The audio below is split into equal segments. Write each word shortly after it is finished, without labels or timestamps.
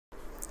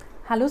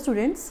Hello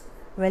students,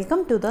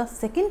 welcome to the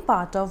second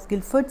part of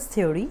Guilford's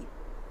theory.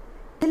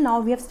 Till now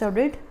we have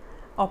studied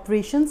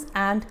operations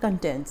and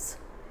contents.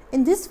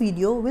 In this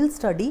video we will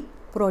study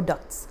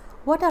products.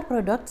 What are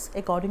products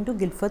according to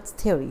Guilford's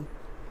theory?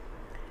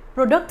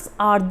 Products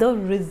are the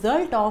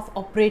result of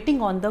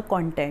operating on the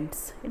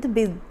contents.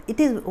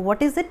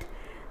 What is it?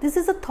 This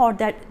is a thought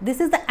that this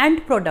is the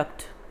end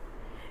product.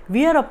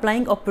 We are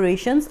applying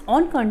operations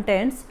on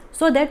contents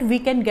so that we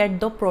can get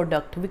the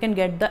product, we can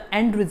get the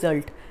end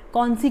result,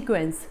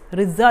 consequence,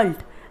 result,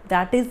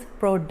 that is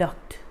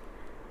product.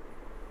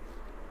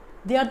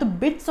 They are the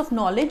bits of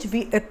knowledge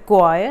we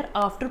acquire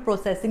after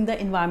processing the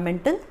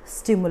environmental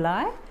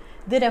stimuli.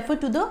 They refer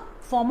to the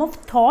form of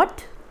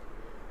thought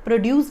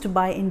produced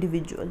by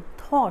individual.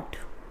 Thought,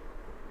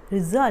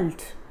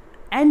 result,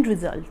 end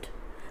result.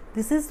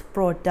 This is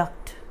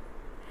product.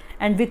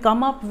 And we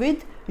come up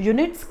with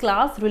units,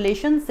 class,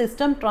 relation,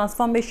 system,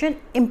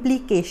 transformation,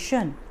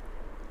 implication.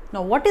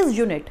 Now what is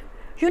unit?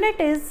 Unit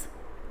is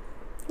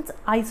it's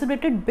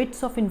isolated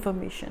bits of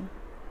information.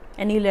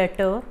 Any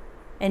letter,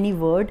 any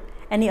word,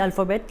 any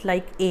alphabet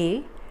like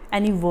A,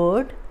 any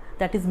word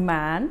that is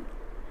man,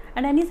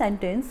 and any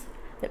sentence,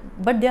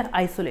 but they are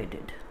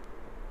isolated,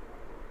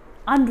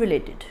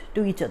 unrelated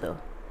to each other.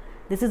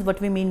 This is what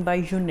we mean by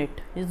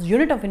unit. It's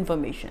unit of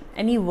information.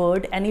 Any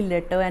word, any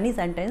letter, any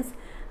sentence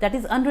that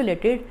is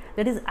unrelated,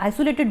 that is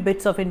isolated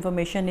bits of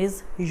information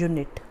is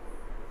unit.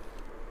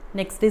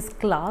 Next is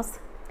class.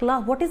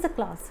 What is a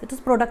class? It is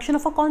production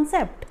of a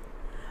concept.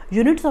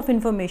 Units of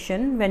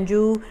information, when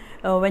you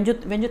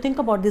think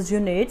about these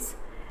units,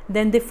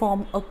 then they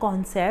form a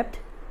concept.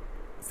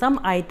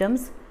 Some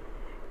items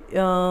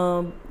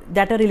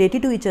that are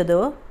related to each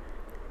other,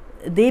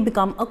 they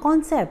become a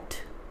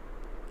concept.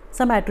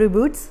 Some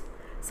attributes,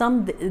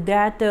 some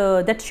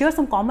that share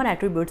some common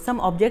attributes, some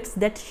objects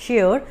that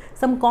share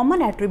some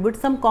common attributes,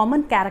 some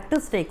common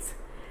characteristics,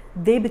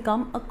 they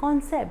become a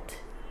concept.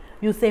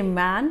 You say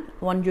man,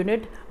 one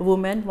unit,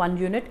 woman, one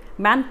unit,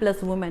 man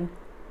plus woman.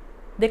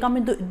 They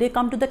come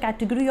to the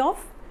category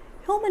of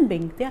human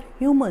being. They are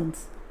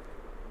humans.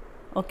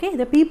 Okay,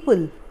 the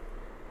people.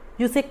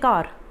 You say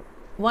car,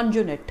 one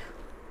unit.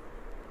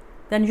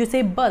 Then you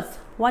say bus,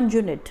 one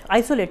unit,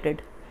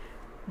 isolated.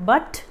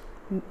 But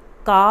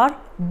car,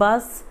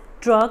 bus,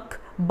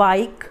 truck,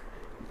 bike,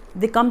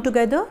 they come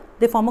together,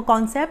 they form a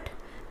concept.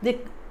 Then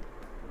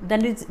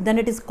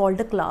it is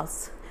called a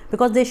class,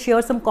 because they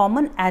share some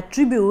common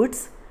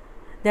attributes.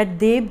 That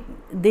they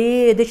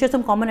share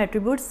some common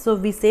attributes. So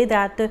we say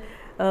that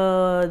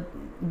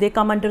they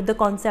come under the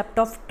concept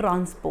of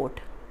transport,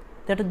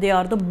 that they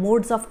are the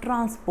modes of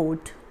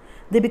transport.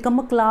 They become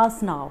a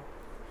class now.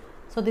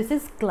 So this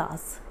is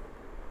class.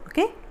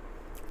 Okay,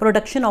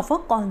 production of a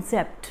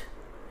concept.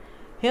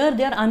 Here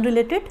they are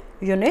unrelated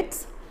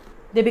units.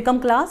 They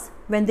become class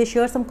when they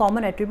share some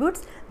common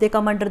attributes. They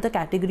come under the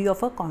category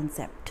of a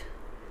concept.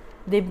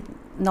 They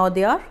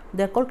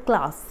are called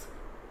class.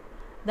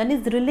 Then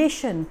is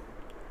relation.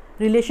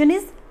 Relation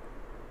is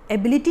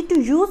ability to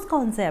use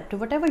concept.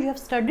 Whatever you have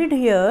studied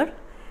here,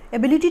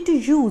 ability to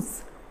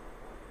use.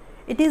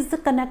 It is the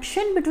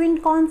connection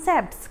between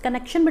concepts,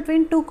 connection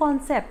between two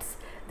concepts.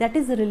 That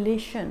is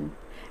relation.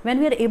 When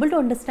we are able to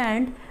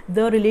understand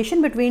the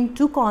relation between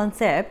two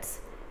concepts,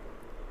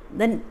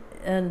 then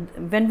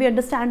when we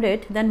understand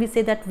it, then we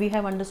say that we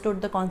have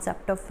understood the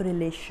concept of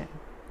relation.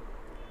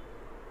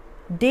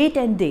 Date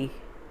and day.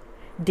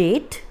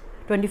 Date,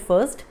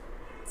 21st.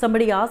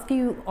 Somebody asks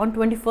you on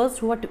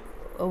 21st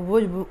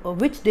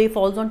which day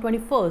falls on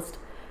 21st.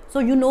 So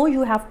you know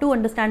you have to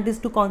understand these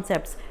two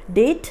concepts,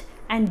 date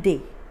and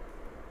day.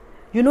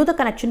 You know the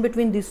connection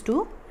between these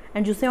two,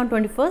 and you say on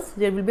 21st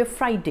there will be a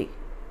Friday.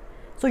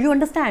 So you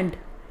understand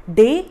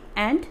day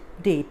and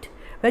date.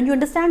 When you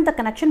understand the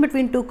connection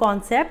between two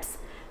concepts,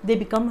 they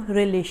become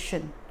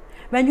relation.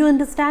 When you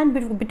understand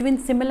between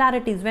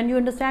similarities, when you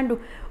understand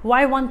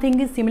why one thing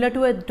is similar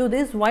to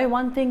this, why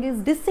one thing is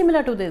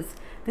dissimilar to this,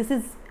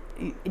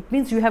 it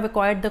means you have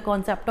acquired the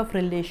concept of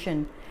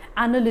relation.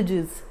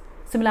 Analogies,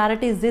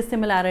 similarities,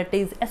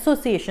 dissimilarities,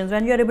 associations.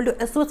 When you are able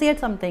to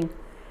associate something,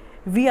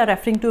 we are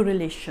referring to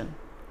relation.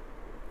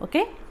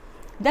 Okay.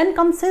 Then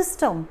comes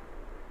system.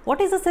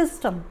 What is a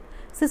system?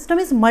 System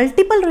is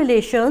multiple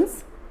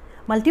relations,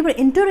 multiple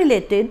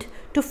interrelated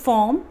to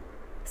form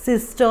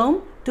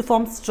system, to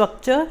form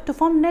structure, to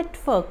form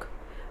network.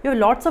 You have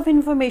lots of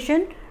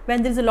information.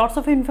 When there is lots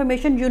of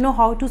information, you know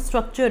how to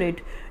structure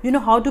it. You know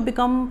how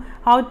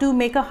to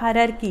make a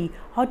hierarchy,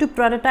 how to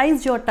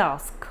prioritize your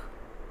task,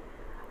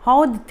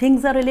 how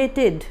things are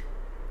related,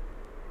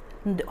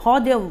 how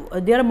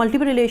there are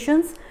multiple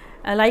relations,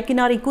 like in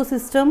our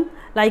ecosystem,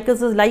 like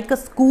a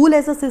school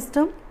as a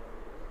system.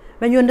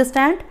 When you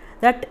understand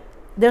that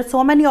there are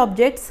so many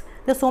objects,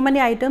 there are so many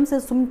items, there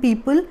are so many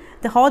people,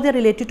 how they are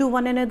related to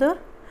one another,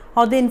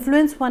 how they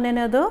influence one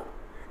another,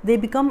 they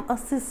become a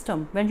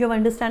system. When you have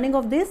understanding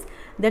of this,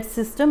 that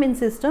system, in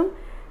system,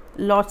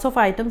 lots of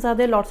items are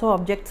there, lots of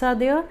objects are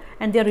there,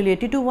 and they are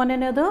related to one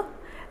another,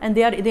 and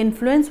they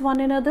influence one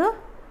another.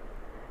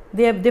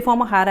 They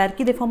form a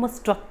hierarchy, they form a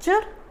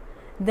structure.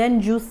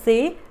 Then you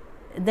say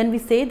then we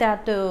say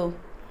that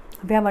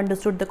we have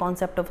understood the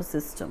concept of a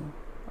system.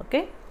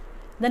 Okay,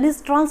 then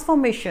is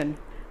transformation.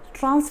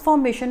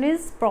 Transformation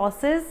is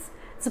process.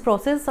 It's a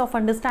process of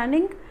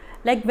understanding,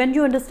 like when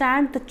you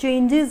understand the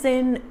changes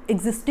in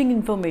existing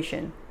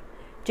information.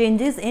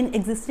 Changes in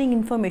existing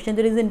information.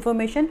 There is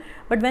information,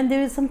 but when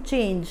there is some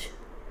change,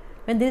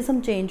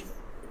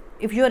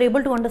 if you are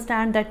able to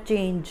understand that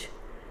change,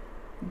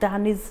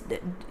 then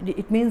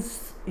it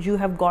means you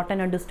have got an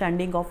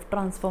understanding of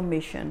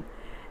transformation.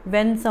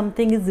 When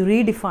something is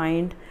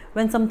redefined,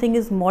 when something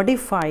is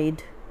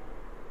modified,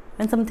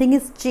 when something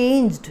is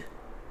changed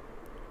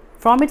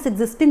from its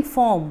existing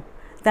form,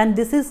 then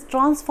this is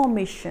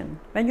transformation.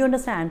 When you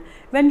understand,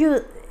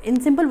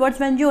 in simple words,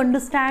 when you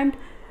understand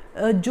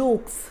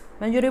jokes,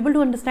 when you're able to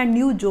understand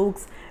new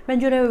jokes,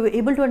 when you're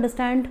able to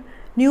understand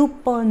new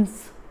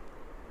puns,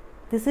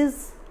 this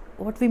is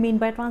what we mean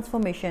by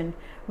transformation.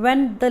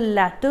 When the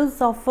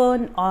letters of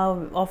an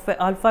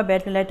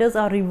alphabet letters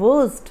are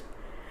reversed,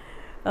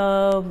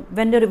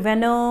 when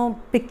a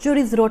picture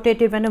is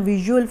rotated, when a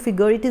visual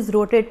figure it is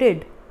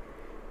rotated,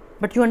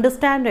 but you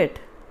understand it,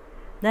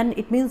 then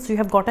it means you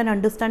have got an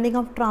understanding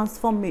of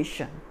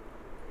transformation.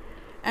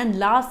 And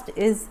last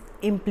is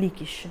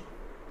implication.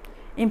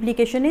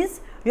 Implication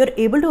is you are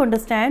able to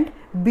understand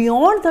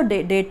beyond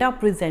the data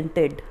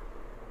presented.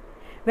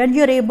 When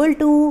you are able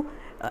to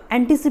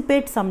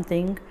anticipate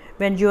something,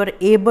 when you are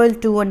able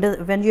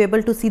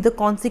to see the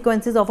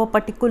consequences of a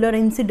particular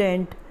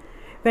incident,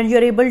 when you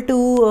are able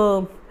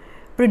to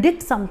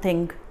predict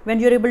something,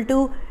 when you are able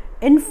to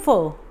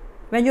infer,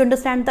 when you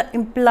understand the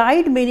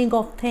implied meaning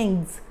of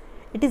things,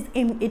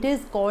 it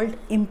is called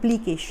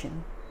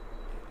implication.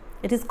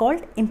 It is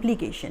called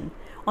implication.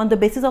 On the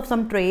basis of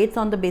some traits,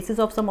 on the basis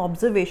of some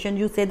observation,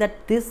 you say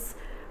that this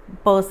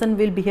person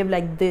will behave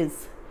like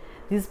this,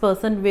 this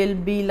person will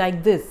be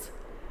like this.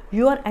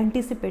 You are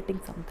anticipating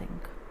something,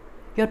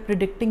 you are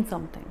predicting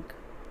something.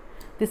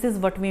 This is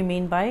what we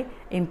mean by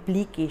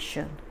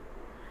implication.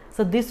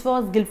 So this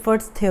was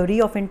Guilford's theory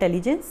of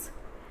intelligence.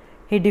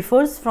 He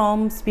differs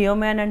from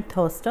Spearman and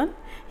Thurston.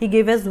 He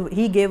gave us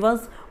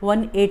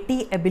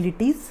 180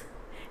 abilities.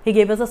 He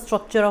gave us a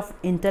structure of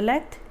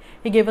intellect.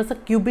 He gave us a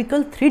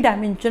cubical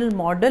 3-dimensional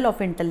model of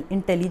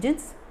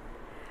intelligence,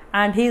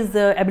 and his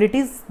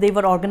abilities, they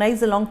were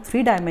organized along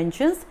 3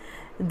 dimensions.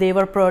 They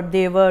were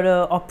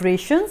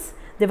operations,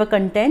 they were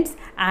contents,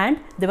 and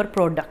they were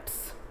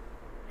products.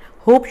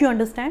 Hope you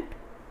understand.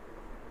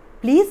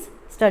 Please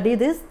study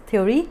this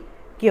theory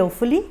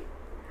carefully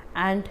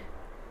and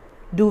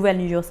do well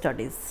in your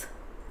studies.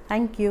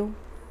 Thank you.